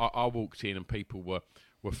 I walked in and people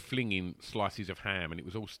were flinging slices of ham, and it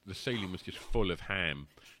was all, the ceiling was just full of ham,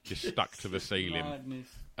 just stuck to the ceiling.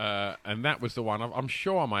 And that was the one. I'm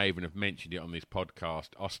sure I may even have mentioned it on this podcast.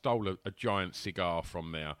 I stole a giant cigar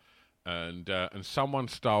from there, and someone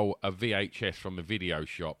stole a VHS from the video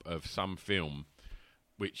shop of some film,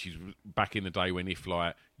 which is back in the day when if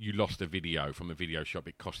like you lost a video from the video shop,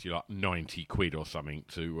 it cost you like 90 quid or something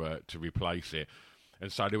to replace it.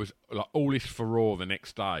 And so there was like all this furore the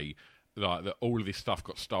next day, like that all of this stuff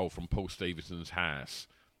got stole from Paul Stevenson's house,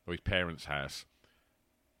 or his parents' house.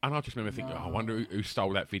 And I just remember thinking, I wonder who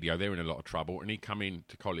stole that video. They're in a lot of trouble. And he come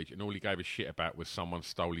into college and all he gave a shit about was someone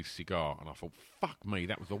stole his cigar. And I thought, fuck me,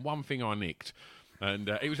 that was the one thing I nicked. And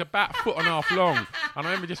it was about 1.5 foot long. And I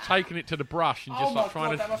remember just taking it to the brush and just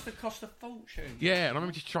trying to... that must have cost a fortune. Yeah, and I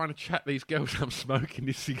remember just trying to chat these girls I'm smoking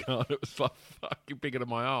this cigar that was like fucking bigger than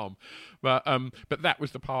my arm. But that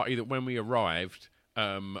was the party that when we arrived...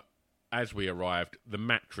 as we arrived, the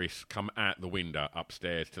mattress come out the window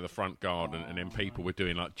upstairs to the front garden, and then people were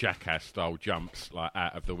doing like jackass-style jumps like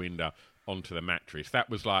out of the window onto the mattress. That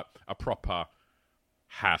was like a proper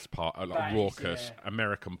house party, like raucous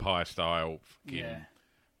American Pie style,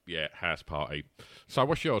 house party. So,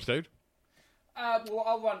 what's yours, dude?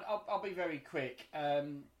 Well, I'll be very quick.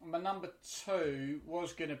 My number 2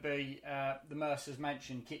 was going to be the Mercer's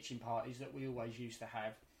Mansion kitchen parties that we always used to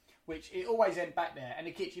have. Which it always end back there, and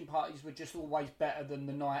the kitchen parties were just always better than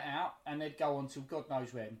the night out, and they'd go on till God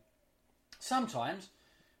knows when. Sometimes,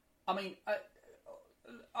 I mean,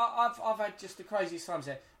 I've had just the craziest times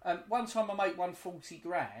there. One time my mate won 40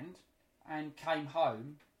 grand and came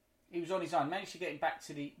home. He was on his own, managed to get him back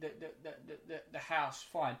to the house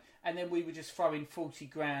fine, and then we were just throwing 40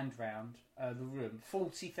 grand round the room,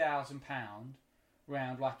 £40,000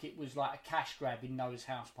 round, like it was like a cash grab in Noah's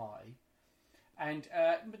house party. And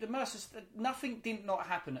the Mercers, nothing did not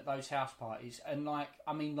happen at those house parties, and not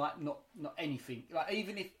anything. Like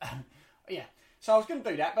even if, So I was going to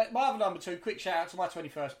do that, but my other number 2, quick shout out to my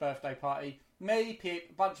 21st birthday party. Me, Pip,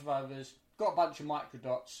 a bunch of others, got a bunch of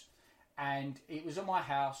microdots, and it was at my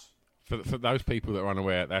house. For those people that are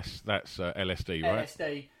unaware, that's LSD, right?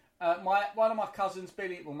 LSD. One of my cousins,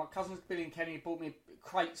 Billy and Kenny, bought me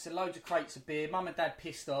loads of crates of beer. Mum and Dad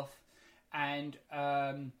pissed off, and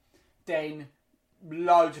then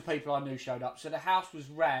loads of people I knew showed up. So the house was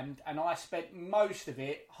rammed, and I spent most of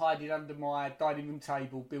it hiding under my dining room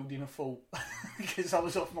table building a fort because I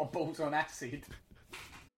was off my balls on acid.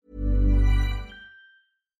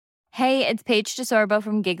 Hey, it's Paige DeSorbo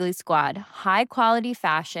from Giggly Squad. High quality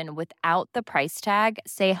fashion without the price tag.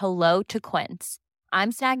 Say hello to Quince.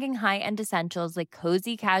 I'm snagging high-end essentials like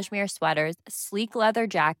cozy cashmere sweaters, sleek leather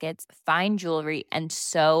jackets, fine jewelry, and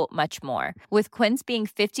so much more. With Quince being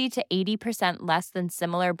 50 to 80% less than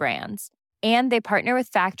similar brands. And they partner with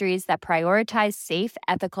factories that prioritize safe,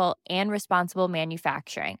 ethical, and responsible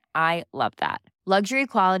manufacturing. I love that. Luxury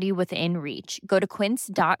quality within reach. Go to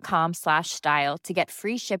quince.com/style to get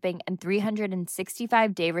free shipping and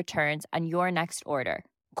 365-day returns on your next order.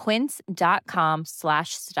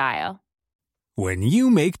 Quince.com/style. When you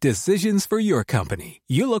make decisions for your company,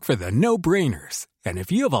 you look for the no-brainers. And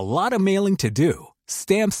if you have a lot of mailing to do,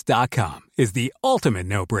 Stamps.com is the ultimate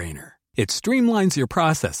no-brainer. It streamlines your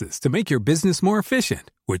processes to make your business more efficient,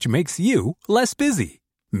 which makes you less busy.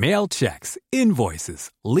 Mail checks, invoices,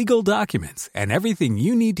 legal documents, and everything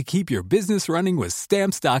you need to keep your business running with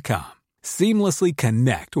Stamps.com. Seamlessly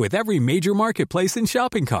connect with every major marketplace and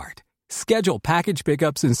shopping cart. Schedule package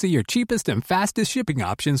pickups and see your cheapest and fastest shipping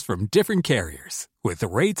options from different carriers. With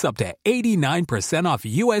rates up to 89% off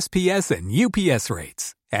USPS and UPS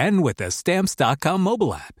rates. And with the Stamps.com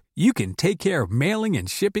mobile app, you can take care of mailing and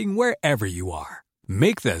shipping wherever you are.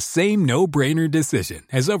 Make the same no-brainer decision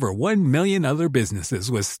as over 1 million other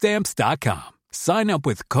businesses with Stamps.com. Sign up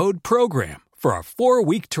with code PROGRAM for a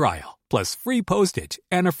 4-week trial, plus free postage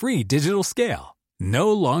and a free digital scale.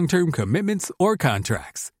 No long-term commitments or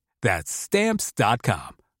contracts. That's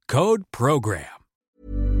Stamps.com. Code PROGRAM.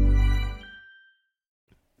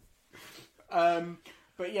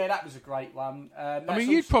 But yeah, that was a great one. I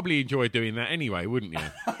mean, you'd probably enjoy doing that anyway, wouldn't you?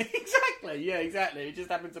 Exactly, yeah, exactly. It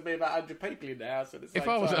just happened to be about 100 people in the house at the same time. If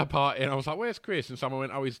I was at a party and I was like, where's Chris? And someone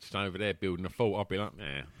went, oh, he's just over there building a fort, I'd be like,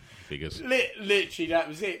 nah, figures. Literally, that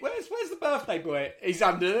was it. Where's the birthday boy? He's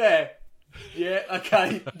under there. Yeah,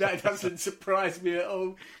 okay. That doesn't surprise me at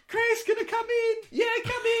all. Chris, gonna come in? Yeah,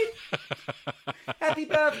 come in. Happy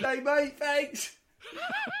birthday, mate. Thanks.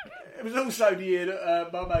 It was also the year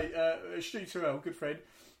that my mate, Stu Terrell, good friend,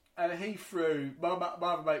 he threw, my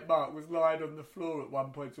other mate Mark was lying on the floor at one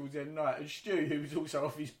point towards the end of the night, and Stu, who was also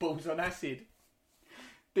off his balls on acid,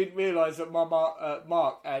 didn't realise that my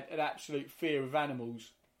Mark had an absolute fear of animals.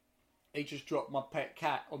 He just dropped my pet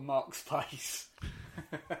cat on Mark's face.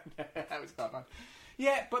 That was quite fun.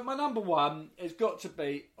 Yeah, but my number one has got to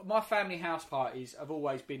be, my family house parties have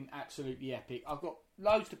always been absolutely epic. I've got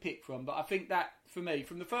loads to pick from, but I think that, for me,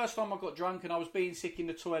 from the first time I got drunk and I was being sick in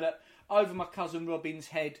the toilet, over my cousin Robin's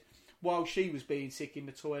head while she was being sick in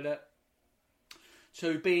the toilet,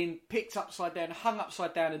 to being picked upside down, hung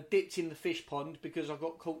upside down and dipped in the fish pond because I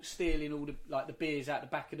got caught stealing all the beers out the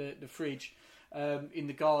back of the fridge in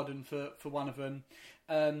the garden for one of them.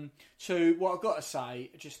 To what I've got to say,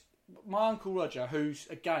 just my Uncle Roger, who's,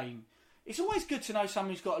 again, it's always good to know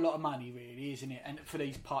someone who's got a lot of money, really, isn't it? And for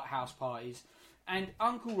these house parties. And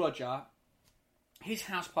Uncle Roger, his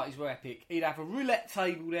house parties were epic. He'd have a roulette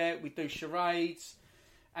table there, we'd do charades,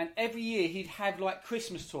 and every year he'd have like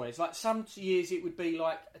Christmas toys. Like some years it would be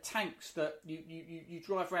like tanks that you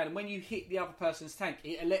drive around, and when you hit the other person's tank,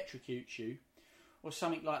 it electrocutes you, or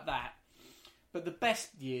something like that. But the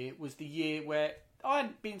best year was the year where I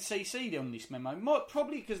hadn't been CC'd on this memo,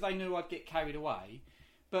 probably because they knew I'd get carried away.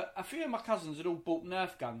 But a few of my cousins had all bought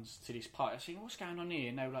Nerf guns to this party. I was thinking, what's going on here?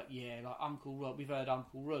 And they were like, yeah, like Uncle Rod, we've heard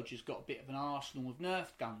Uncle Roger's got a bit of an arsenal of Nerf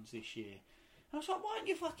guns this year. And I was like, why didn't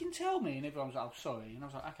you fucking tell me? And everyone was like, oh, sorry. And I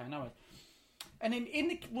was like, okay, no worries. And then in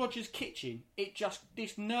the Roger's kitchen,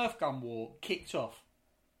 this Nerf gun war kicked off.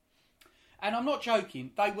 And I'm not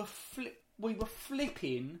joking, we were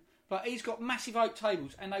flipping, but he's got massive oak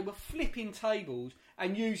tables, and they were flipping tables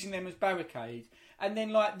and using them as barricades. And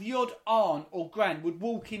then, like, the odd aunt or gran would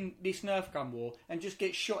walk in this Nerf gun war and just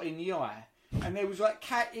get shot in the eye. And there was like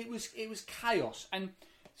it was chaos. And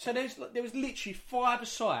so there was literally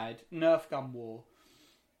 5-a-side Nerf gun war,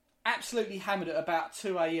 absolutely hammered at about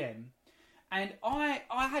 2 a.m. And I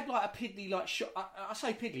had like a piddly like shot. I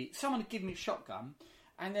say piddly. Someone had given me a shotgun,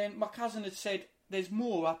 and then my cousin had said, there's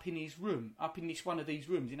more up in his room, up in this one of these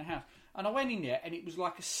rooms in the house. And I went in there, and it was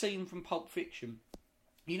like a scene from Pulp Fiction.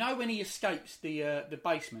 You know when he escapes the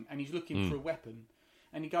basement and he's looking for a weapon,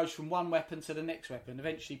 and he goes from one weapon to the next weapon,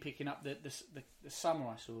 eventually picking up the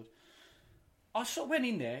samurai sword. I sort of went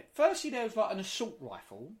in there. Firstly, there was like an assault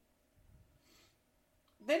rifle.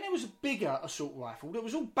 Then there was a bigger assault rifle that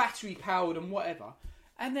was all battery powered and whatever.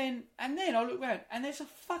 And then I looked around, and there's a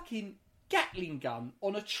fucking Gatling gun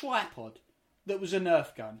on a tripod that was a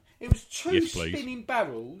Nerf gun. It was two spinning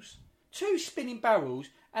barrels,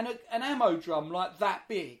 and an ammo drum like that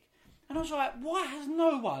big. And I was like, why has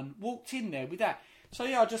no one walked in there with that? So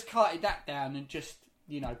yeah, I just carted that down and just,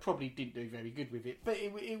 probably didn't do very good with it. But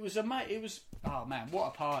it was oh man, what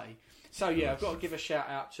a party. So yeah, I've got to give a shout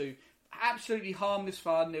out to absolutely harmless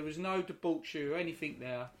fun. There was no debauchery or anything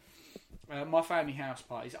there. My family house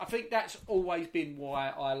parties. I think that's always been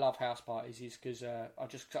why I love house parties, is because I've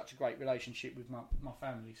just such a great relationship with my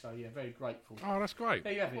family. So yeah, very grateful. Oh, that's great.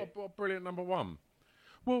 There you have it. What brilliant number one.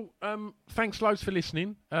 Well, thanks loads for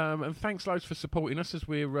listening, and thanks loads for supporting us as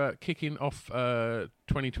we're kicking off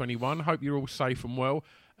 2021. Hope you're all safe and well.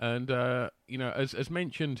 And as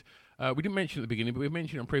mentioned, we didn't mention it at the beginning, but we've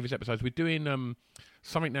mentioned it on previous episodes. We're doing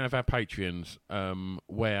something now of our Patreons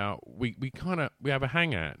where we have a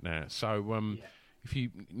hangout now. So if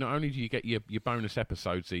you not only do you get your bonus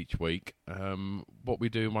episodes each week, what we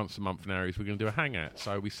do once a month now is we're going to do a hangout.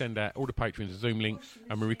 So we send out all the patrons a Zoom link,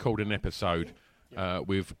 and we record an episode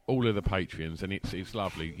with all of the Patreons, and it's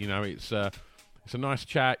lovely. It's a nice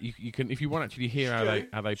chat. You can, if you want, actually hear how they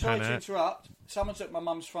pan out. Sorry to interrupt. Someone's at my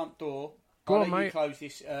mum's front door. Go I'll on, let mate. You close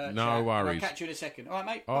this. No worries. I'll catch you in a second. All right,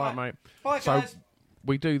 mate. All right, mate. Bye, guys. So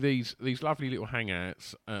we do these lovely little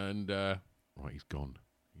hangouts, and right, he's gone.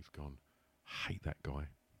 Hate that guy.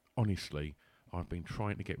 Honestly, I've been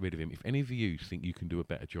trying to get rid of him. If any of you think you can do a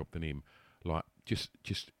better job than him, like just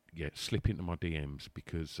slip into my DMs,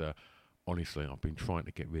 because honestly, I've been trying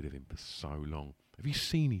to get rid of him for so long. Have you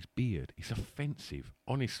seen his beard? It's offensive,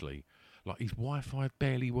 honestly. Like, his Wi-Fi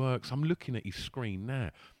barely works. I'm looking at his screen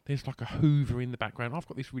now. There's like a Hoover in the background. I've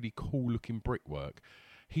got this really cool-looking brickwork.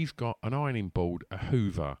 He's got an ironing board, a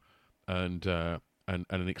Hoover, and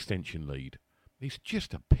an extension lead. It's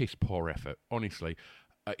just a piss-poor effort, honestly.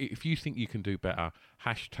 If you think you can do better,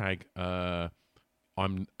 hashtag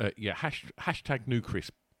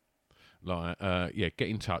NewCrisp. Like, get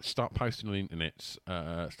in touch. Start posting on the internet.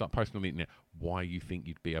 Why you think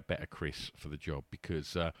you'd be a better Chris for the job,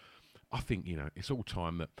 because I think it's all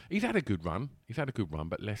time that he's had a good run.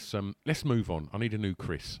 But let's move on. I need a new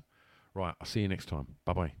Chris. Right, I'll see you next time.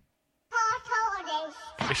 Bye bye.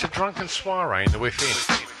 It's a drunken soiree in the within.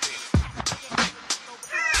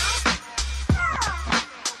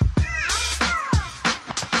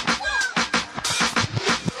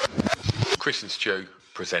 Chris and Stu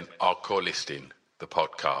present Hardcore Listing, the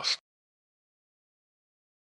podcast.